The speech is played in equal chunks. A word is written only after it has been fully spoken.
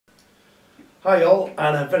Hi all,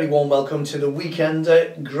 and a very warm welcome to the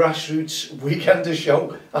Weekender Grassroots Weekender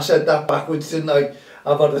Show. I said that backwards, didn't I?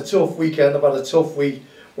 I've had a tough weekend, I've had a tough week.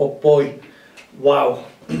 But boy, wow,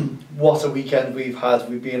 what a weekend we've had.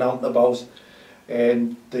 We've been out and about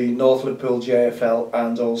in the North Liverpool JFL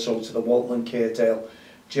and also to the Walton and Caredale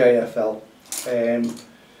JFL.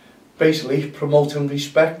 Basically promoting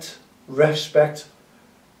respect, REFspect,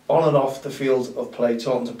 on and off the field of play,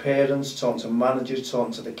 talking to parents, talking to managers,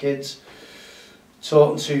 talking to the kids,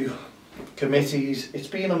 talking to committees. It's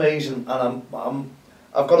been amazing, and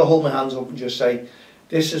I've got to hold my hands up and just say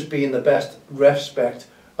this has been the best REFspect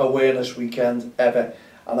awareness weekend ever,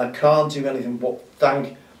 and I can't do anything but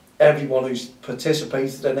thank everyone who's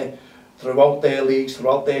participated in it throughout their leagues,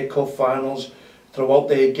 throughout their cup finals, throughout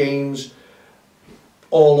their games,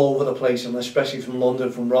 all over the place, and especially from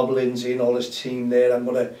London, from Rob Lindsay and all his team there. I'm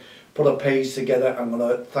going to put a page together. I'm going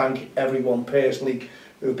to thank everyone personally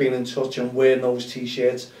who've been in touch and wearing those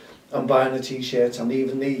t-shirts and buying the t-shirts, and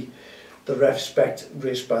even the REFspect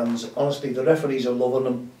wristbands. Honestly, the referees are loving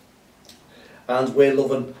them, and we're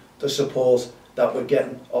loving the support that we're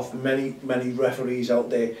getting off many referees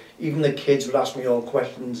out there. Even the kids would ask me all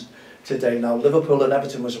questions today. Now, Liverpool and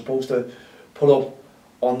Everton were supposed to put up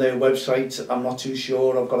on their website. I'm not too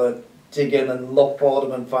sure. I've got to dig in and look for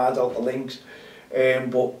them and find out the links.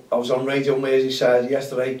 But I was on Radio Merseyside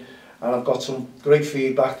yesterday, and I've got some great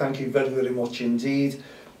feedback. Thank you very much indeed.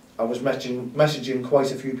 I was messaging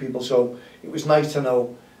quite a few people, so it was nice to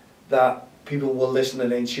know that people were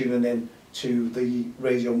listening in, tuning in to the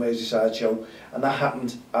Radio Merseyside show, and that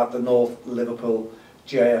happened at the North Liverpool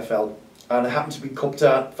JFL, and it happened to be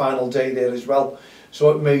cup final day there as well, so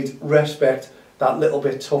it made REFspect that little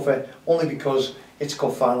bit tougher, only because it's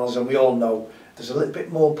cup finals, and we all know there's a little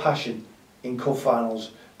bit more passion in cup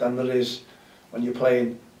finals than there is when you're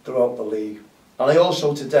playing throughout the league. And I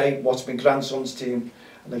also today watched my grandson's team,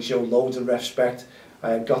 and they showed loads of REFspect.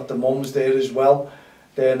 I got the mums there as well.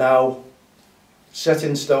 They're now set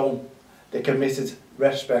in stone. They're committed,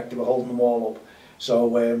 REFspect. They were holding them all up.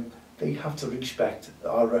 So they have to respect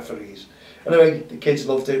our referees. Anyway, the kids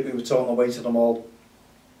loved it. We were talking away to them all.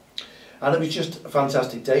 And it was just a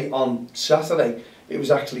fantastic day. On Saturday, it was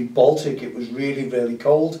actually Baltic. It was really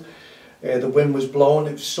cold. The wind was blowing.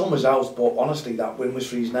 It was, sun was out, but honestly, that wind was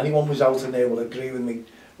freezing. Anyone who was out in there will agree with me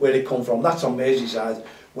where it come from. That's on Merseyside.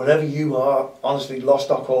 Wherever you are, honestly,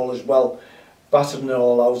 Lostock Hall as well, battering it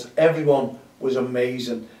all out. Everyone was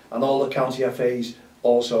amazing. And all the county FAs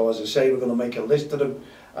also. As I say, we're going to make a list of them,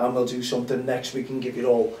 and we'll do something next week and give you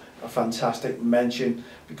all a fantastic mention,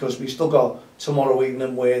 because we still got tomorrow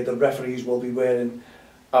evening where the referees will be wearing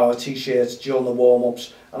our t-shirts during the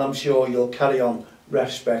warm-ups, and I'm sure you'll carry on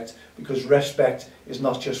REFspect, because REFspect is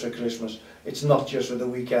not just for Christmas, it's not just for the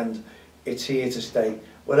weekend, it's here to stay.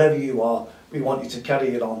 Wherever you are, we want you to carry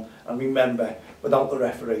it on, and remember, without the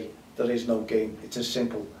referee there is no game. It's as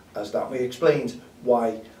simple as that. We explained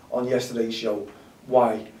why on yesterday's show,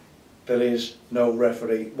 why there is no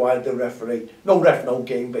referee, why the referee, no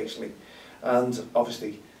game basically. And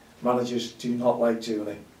obviously managers do not like doing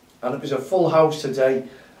it. And it was a full house today.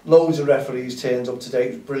 Loads of referees turned up today.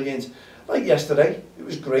 It was brilliant. Like yesterday, it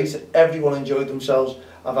was great. Everyone enjoyed themselves.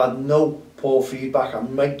 I've had no poor feedback. I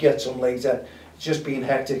might get some later. It's just been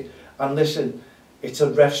hectic. And listen, it's a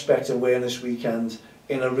REFspect awareness weekend.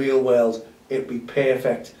 In a real world, it'd be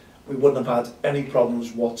perfect. We wouldn't have had any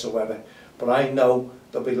problems whatsoever. But I know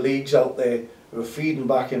there'll be leagues out there who are feeding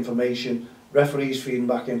back information, referees feeding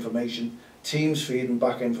back information, teams feeding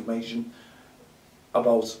back information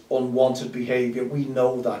about unwanted behaviour. We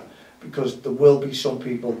know that, because there will be some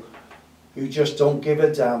people who just don't give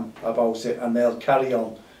a damn about it, and they'll carry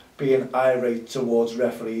on being irate towards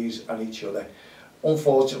referees and each other.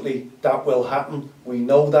 Unfortunately, that will happen. We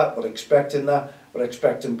know that. We're expecting that. We're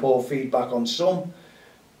expecting poor feedback on some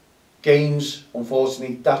games.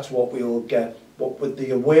 Unfortunately, that's what we will get. But with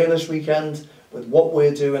the awareness weekend, with what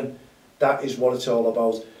we're doing, that is what it's all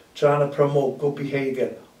about. Trying to promote good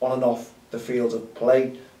behaviour on and off the field of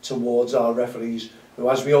play towards our referees, who,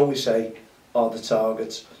 as we always say, are the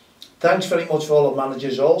targets. Thanks very much for all the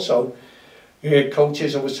managers also,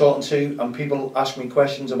 coaches I was talking to, and people ask me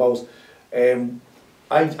questions about.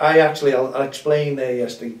 I'll explain there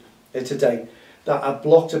yesterday, today, that I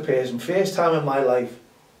blocked a person, first time in my life.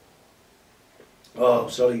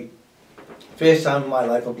 First time in my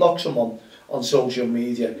life I blocked someone on social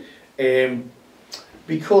media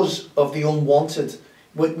because of the unwanted.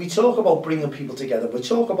 We talk about bringing people together, we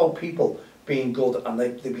talk about people being good and the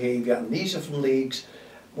behaviour, and these are from leagues.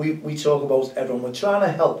 We talk about everyone. We're trying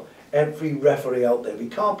to help every referee out there. We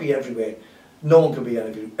can't be everywhere. No one can be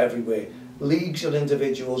everywhere. leagues are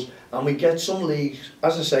individuals, and we get some leagues,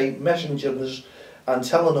 as I say, messaging us and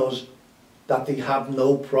telling us that they have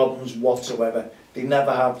no problems whatsoever. They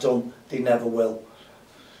never have done, they never will.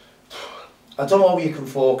 I don't know how you can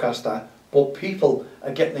forecast that, but people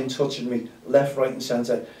are getting in touch with me left, right and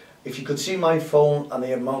centre. If you could see my phone and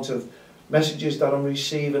the amount of messages that I'm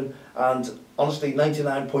receiving, and honestly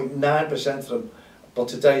 99.9% of them, but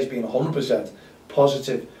today's been 100%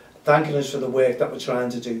 positive, thanking us for the work that we're trying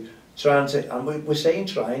to do. And we're saying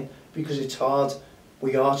trying because it's hard.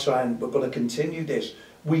 We are trying. We're going to continue this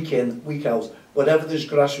week in, week out. Whenever there's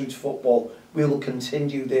grassroots football, we will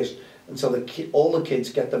continue this until all the kids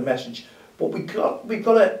get the message. But we've got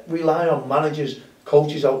to rely on managers,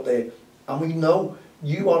 coaches out there, and we know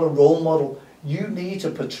you are a role model. You need to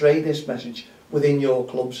portray this message within your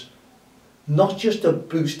clubs, not just to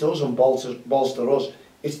boost us and bolster us.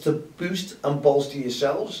 It's to boost and bolster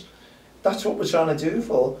yourselves. That's what we're trying to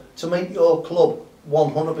do to make your club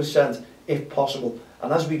 100% if possible.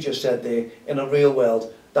 And as we just said there, in a real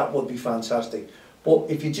world, that would be fantastic.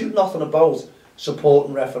 But if you do nothing about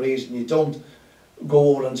supporting referees and you don't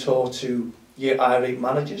go over and talk to your irate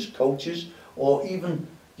managers, coaches, or even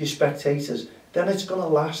your spectators, then it's going to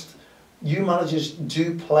last. You managers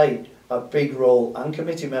do play a big role, and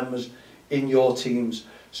committee members in your teams.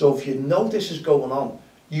 So if you know this is going on,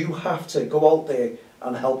 you have to go out there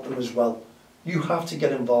and help them as well. You have to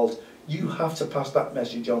get involved. You have to pass that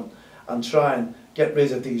message on and try and get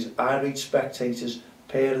rid of these irate spectators,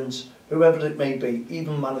 parents, whoever it may be,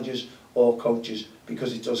 even managers or coaches,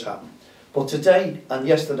 because it does happen. But today and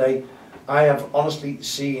yesterday, I have honestly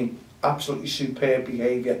seen absolutely superb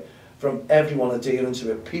behaviour from everyone adhering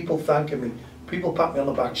to it. People thanking me, people pat me on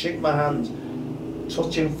the back, shaking my hand,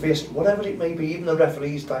 touching fist, whatever it may be, even the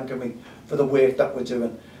referees thanking me for the work that we're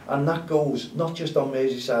doing. And that goes not just on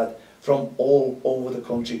Merseyside, from all over the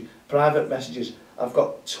country. Private messages, I've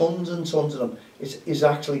got tons and tons of them. It's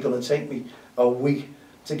actually going to take me a week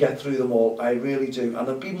to get through them all, I really do. And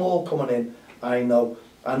there'll be more coming in, I know.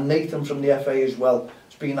 And Nathan from the FA as well,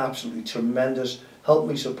 it's been absolutely tremendous, helped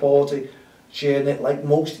me support it, sharing it like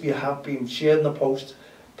most of you have been, sharing the post,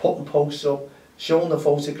 putting posts up, showing the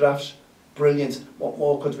photographs. Brilliant. What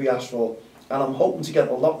more could we ask for? And I'm hoping to get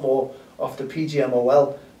a lot more off the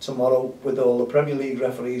PGMOL tomorrow with all the Premier League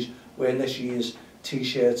referees wearing this year's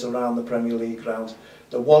t-shirts around the Premier League ground.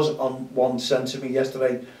 There was one sent to me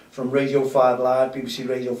yesterday from Radio 5 Live, BBC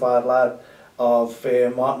Radio 5 Live, of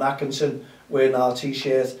Martin Atkinson wearing our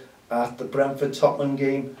t-shirt at the Brentford-Tottenham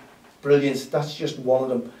game. Brilliant. That's just one of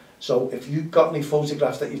them. So if you've got any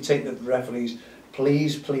photographs that you've taken of the referees,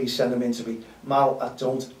 please send them in to me,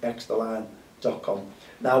 mal@don'txtheline.com.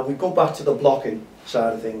 Now we go back to the blocking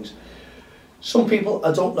side of things. Some people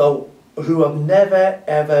I don't know who I've never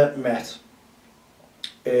ever met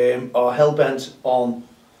are hell-bent on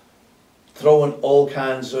throwing all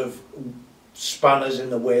kinds of spanners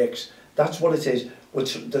in the works. That's what it is.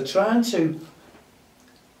 They're trying to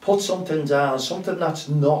put something down, something that's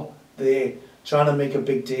not there, trying to make a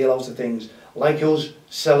big deal out of things, like us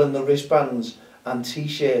selling the wristbands and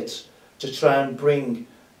t-shirts to try and bring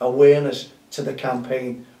awareness to the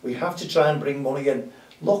campaign. We have to try and bring money in.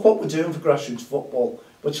 Look what we're doing for grassroots football.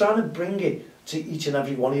 We're trying to bring it to each and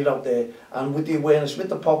every one of you out there, and with the awareness, with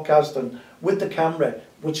the podcast and with the camera,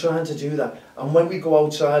 we're trying to do that. And when we go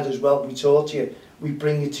outside as well, we talk to you, we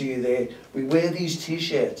bring it to you there. We wear these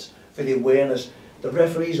t-shirts for the awareness. The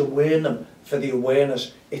referees are wearing them for the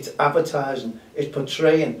awareness. It's advertising, it's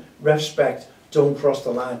portraying REFspect, don't cross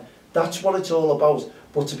the line. That's what it's all about.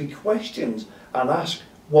 But to be questioned and asked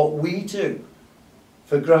what we do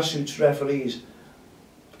for grassroots referees,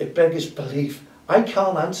 it beggars belief. I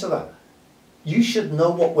can't answer that. You should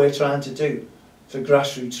know what we're trying to do for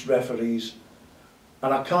grassroots referees.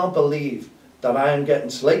 And I can't believe that I am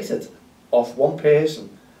getting slated off one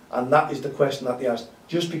person, and that is the question that they asked,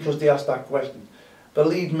 just because they asked that question.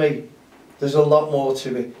 Believe me, there's a lot more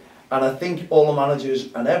to it. And I think all the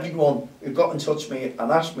managers and everyone who got in touch with me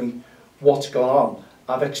and asked me what's gone on,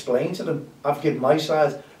 I've explained to them, I've given my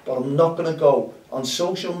side, but I'm not going to go on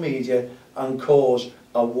social media and cause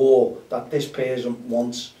a war that this person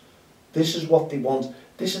wants. This is what they want.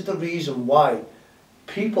 This is the reason why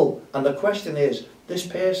people, and the question is, this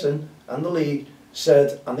person and the league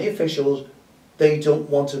said, and the officials, they don't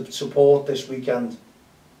want to support this weekend.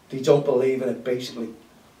 They don't believe in it, basically.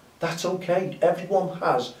 That's okay. Everyone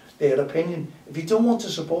has their opinion. If you don't want to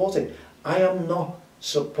support it, I'm not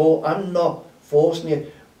forcing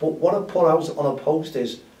you. But what I put out on a post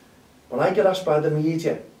is, when I get asked by the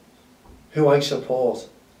media who I support,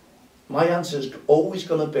 my answer is always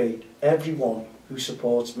going to be everyone who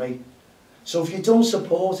supports me. So if you don't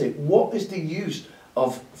support it, what is the use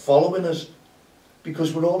of following us?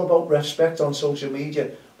 Because we're all about REFspect on social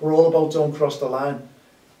media. We're all about don't cross the line.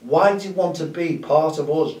 Why do you want to be part of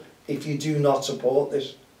us if you do not support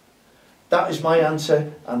this? That is my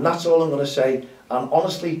answer, and that's all I'm going to say. And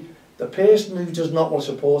honestly, the person who does not want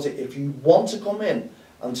to support it, if you want to come in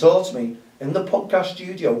and talk to me in the podcast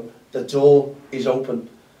studio, the door is open.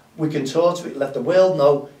 We can talk to it, let the world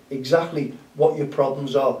know exactly what your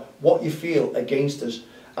problems are, what you feel against us.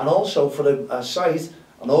 And also for a site,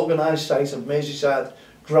 an organised site of Merseyside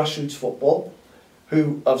grassroots football,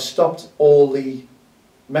 who have stopped all the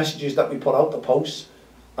messages that we put out, the posts,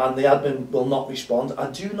 and the admin will not respond. I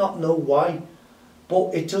do not know why,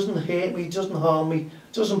 but it doesn't hurt me, it doesn't harm me,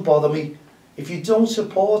 it doesn't bother me. If you don't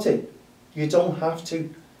support it, you don't have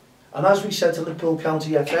to. And as we said to Liverpool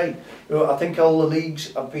County FA, I think all the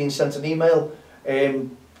leagues have been sent an email,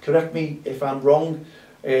 correct me if I'm wrong,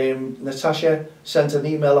 Natasha sent an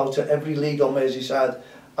email out to every league on Merseyside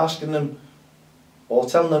asking them, or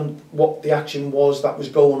telling them what the action was that was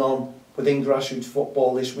going on within grassroots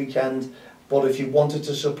football this weekend. But if you wanted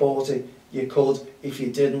to support it, you could. If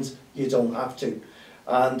you didn't, you don't have to.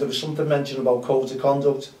 And there was something mentioned about codes of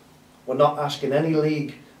conduct. We're not asking any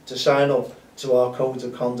league to sign up to our codes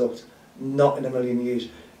of conduct. Not in a million years.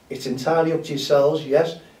 It's entirely up to yourselves,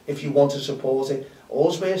 yes, if you want to support it.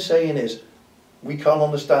 All we're saying is, we can't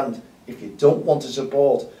understand if you don't want to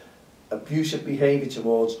support abusive behaviour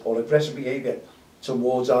towards, or aggressive behaviour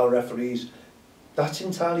towards our referees. That's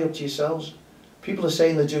entirely up to yourselves. People are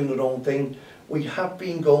saying they're doing their own thing. We have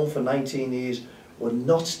been going for 19 years. We're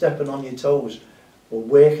not stepping on your toes. We're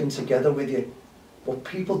working together with you. But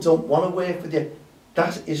people don't want to work with you.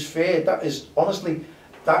 That is fair. That is, honestly,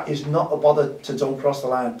 that is not a bother to Don't Cross the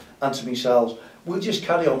Line and to myself. We'll just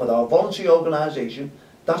carry on with our voluntary organisation.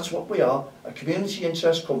 That's what we are, a community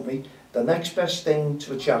interest company, the next best thing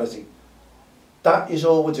to a charity. That is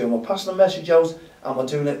all we're doing. We're passing the message out and we're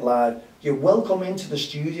doing it live. You're welcome into the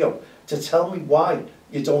studio to tell me why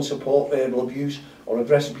you don't support verbal abuse or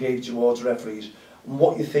aggressive behaviour towards referees, and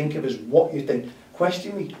what you think of us, what you think.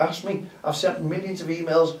 Question me, ask me. I've sent millions of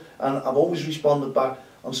emails and I've always responded back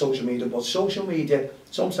on social media, but social media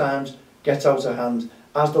sometimes gets out of hand,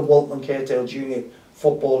 as the Walton and Caredale Junior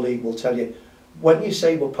Football League will tell you. When you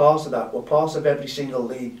say we're part of that, we're part of every single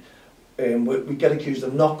league. We get accused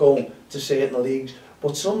of not going to certain leagues,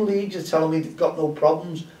 but some leagues are telling me they've got no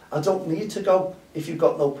problems. I don't need to go if you've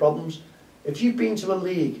got no problems. If you've been to a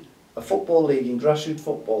league, a football league in grassroots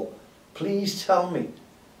football, please tell me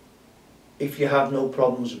if you have no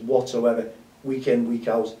problems whatsoever, week in, week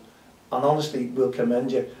out. And honestly, we'll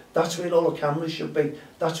commend you. That's where all the cameras should be.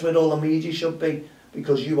 That's where all the media should be,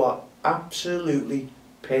 because you are absolutely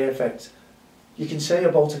perfect. You can say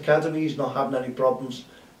about academies not having any problems.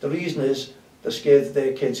 The reason is they're scared of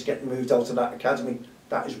their kids getting moved out of that academy.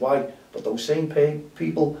 That is why. But those same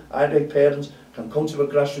people, irate parents, can come to a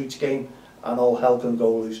grassroots game and all hell can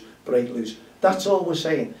go loose, break loose. That's all we're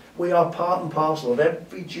saying. We are part and parcel of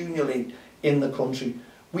every junior league in the country.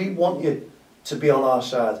 We want you to be on our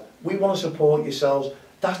side. We want to support yourselves.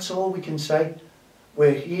 That's all we can say.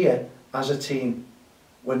 We're here as a team.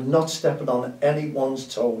 We're not stepping on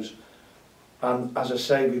anyone's toes. And as I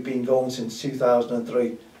say, we've been going since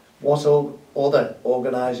 2003. What other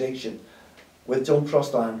organisation with Don't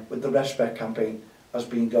Cross the Line, with the REFspect campaign, has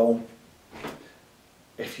been going?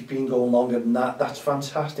 If you've been going longer than that, that's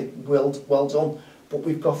fantastic. Well done. But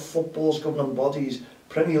we've got football's governing bodies,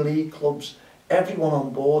 Premier League clubs, everyone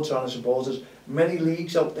on board trying to support us. Many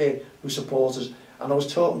leagues out there who support us. And I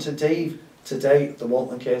was talking to Dave today at the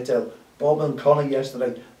Walton and Caredale, Bob and Connor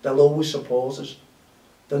yesterday. They'll always support us.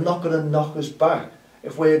 They're not going to knock us back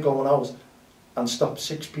if we're going out and stop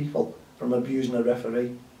 6 people from abusing a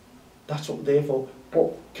referee. That's what we're there for.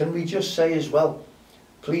 But can we just say as well,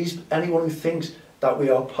 please, anyone who thinks that we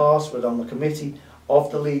are part, we're on the committee of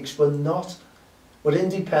the leagues, we're not. We're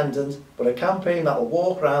independent, but a campaign that will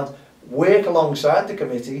walk around, work alongside the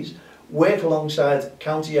committees, work alongside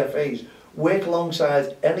county FAs, work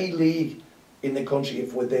alongside any league in the country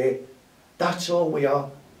if we're there. That's all we are.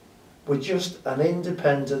 We're just an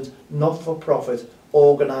independent, not-for-profit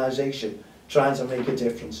organisation trying to make a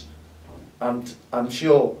difference. And I'm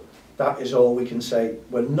sure that is all we can say.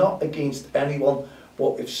 We're not against anyone,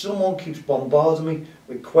 but if someone keeps bombarding me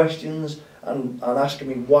with questions and asking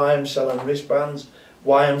me why I'm selling wristbands,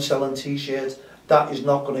 why I'm selling t-shirts, that is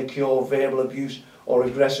not going to cure verbal abuse or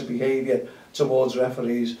aggressive behaviour towards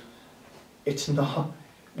referees. It's not.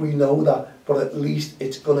 We know that, but at least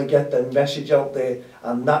it's going to get the message out there,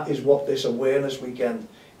 and that is what this awareness weekend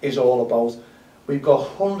is all about. We've got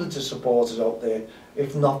hundreds of supporters out there,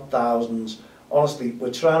 if not thousands. Honestly,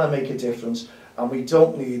 we're trying to make a difference, and we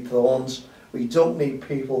don't need thorns. We don't need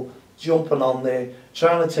people jumping on there,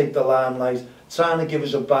 trying to take the limelight, trying to give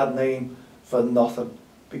us a bad name for nothing,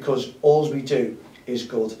 because all we do is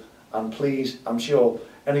good. And please, I'm sure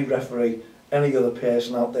any referee, any other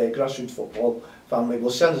person out there, grassroots football family, will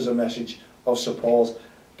send us a message of support.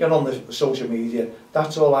 Get on the social media.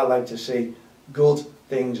 That's all I like to see, good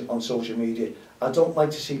things on social media. I don't like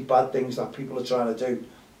to see bad things that people are trying to do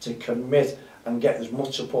to commit and get as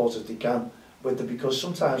much support as they can with it, because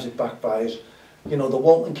sometimes it backfires. You know, the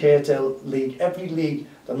Walton Caredale League, every league,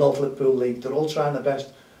 the North Liverpool League, they're all trying their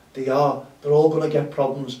best. They are. They're all going to get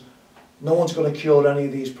problems. No one's going to cure any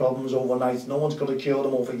of these problems overnight. No one's going to cure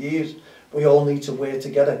them over years. We all need to work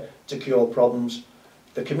together to cure problems.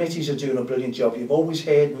 The committees are doing a brilliant job. You've always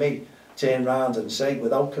heard me turn round and say,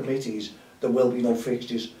 without committees, there will be no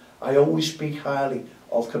fixtures. I always speak highly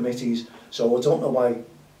of committees, so I don't know why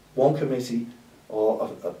one committee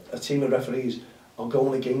or a team of referees are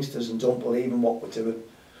going against us and don't believe in what we're doing.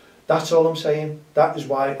 That's all I'm saying. That is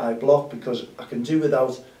why I block, because I can do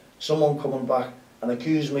without someone coming back and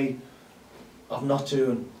accuse me of not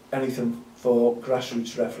doing anything for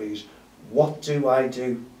grassroots referees. What do I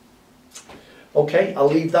do? Okay, I'll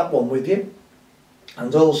leave that one with you.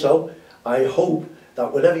 And also, I hope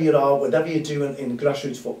that wherever you are, whatever you're doing in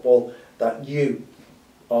grassroots football, that you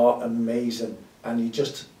are amazing, and you're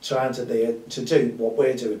just trying to do what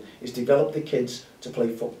we're doing, is develop the kids to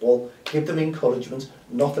play football, give them encouragement,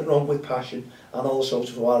 nothing wrong with passion, and also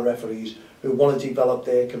to our referees who want to develop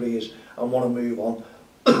their careers and want to move on.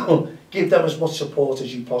 Give them as much support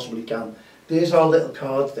as you possibly can. There's our little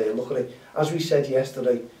cards there, look at it. As we said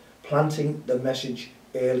yesterday, planting the message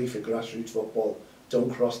early for grassroots football.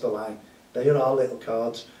 Don't cross the line. They are our little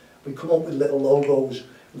cards. We come up with little logos,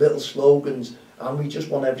 little slogans, and we just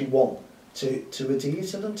want everyone to adhere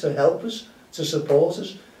to them, to help us, to support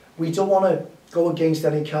us. We don't want to go against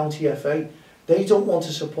any county FA. They don't want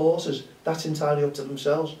to support us. That's entirely up to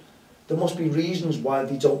themselves. There must be reasons why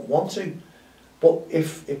they don't want to. But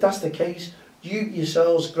if that's the case, you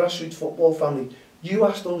yourselves, grassroots football family, you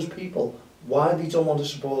ask those people why they don't want to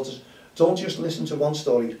support us. Don't just listen to one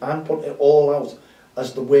story. I'm putting it all out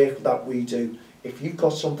as the work that we do. If you've got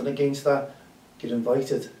something against that, get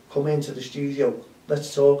invited. Come into the studio.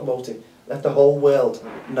 Let's talk about it. Let the whole world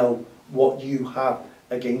know what you have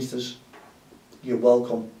against us. You're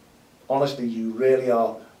welcome. Honestly, you really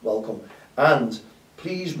are welcome. And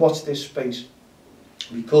please watch this space,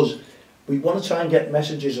 because we want to try and get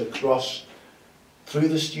messages across through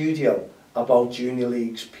the studio about junior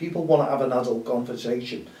leagues. People want to have an adult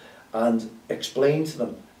conversation and explain to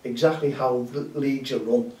them exactly how the leagues are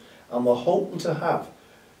run. And we're hoping to have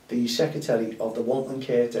the secretary of the Walton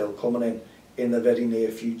Caredale coming in the very near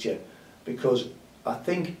future, because I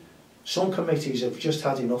think some committees have just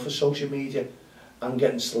had enough of social media and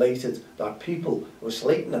getting slated, that people who are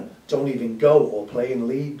slating them don't even go or play in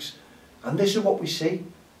leagues. And this is what we see.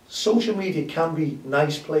 Social media can be a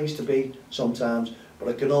nice place to be sometimes, but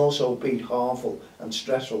it can also be harmful and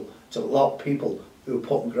stressful to a lot of people who are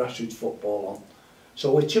putting grassroots football on.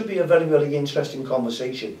 So it should be a very, very interesting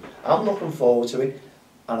conversation. I'm looking forward to it,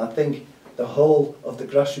 and I think the whole of the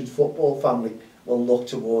grassroots football family will look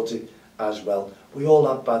towards it as well. We all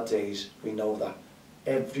have bad days, we know that.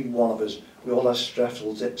 Every one of us, we all have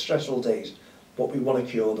stressful days, but we want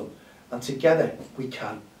to cure them. And together we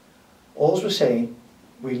can. All we're saying,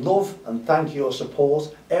 we love and thank your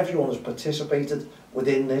support. Everyone has participated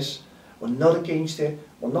within this. We're not against it.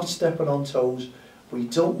 We're not stepping on toes. We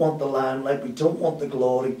don't want the limelight. We don't want the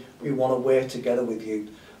glory. We want to work together with you.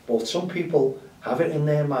 But some people have it in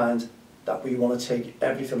their mind that we want to take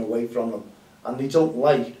everything away from them, and they don't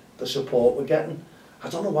like the support we're getting. I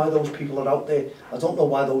don't know why those people are out there. I don't know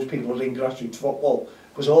why those people are in grassroots football,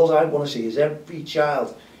 because all I want to see is every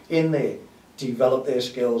child in there develop their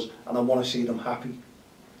skills, and I want to see them happy.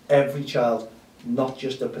 Every child, not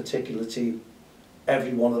just a particular team.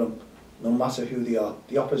 Every one of them, no matter who they are.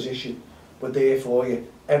 The opposition, we're there for you.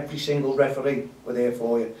 Every single referee, we're there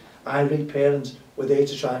for you. Irate parents, we're there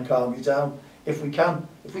to try and calm you down. If we can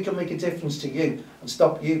make a difference to you and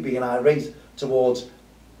stop you being irate towards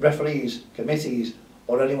referees, committees,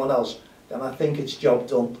 or anyone else, then I think it's job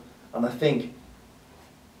done. And I think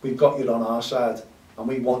we've got you on our side, and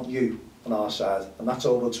we want you on our side, and that's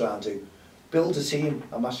all we're trying to do. Build a team,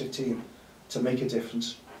 a massive team, to make a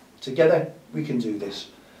difference. Together, we can do this.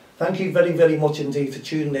 Thank you very, very much indeed for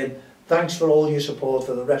tuning in. Thanks for all your support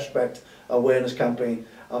for the REFspect awareness campaign.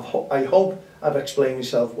 I hope I've explained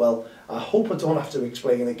myself well. I hope I don't have to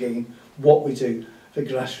explain again what we do. for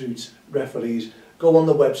grassroots referees, go on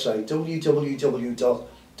the website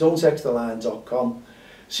www.don'textheline.com,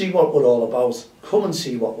 see what we're all about, come and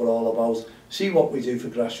see what we're all about, see what we do for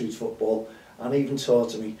grassroots football, and even talk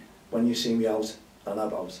to me when you see me out and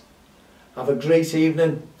about. Have a great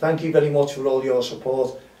evening. Thank you very much for all your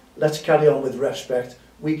support. Let's carry on with REFspect,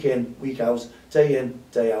 week in, week out, day and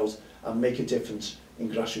make a difference in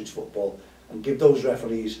grassroots football and give those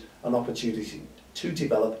referees an opportunity to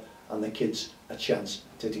develop and the kids a chance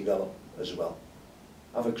to develop as well.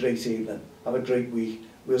 Have a great evening, have a great week.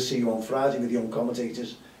 We'll see you on Friday with young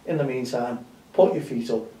commentators. In the meantime, put your feet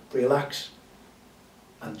up, relax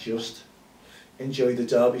and just enjoy the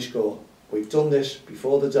derby score. We've done this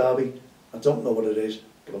before the derby. I don't know what it is,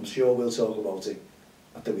 but I'm sure we'll talk about it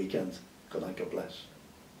at the weekend. Good night, God bless.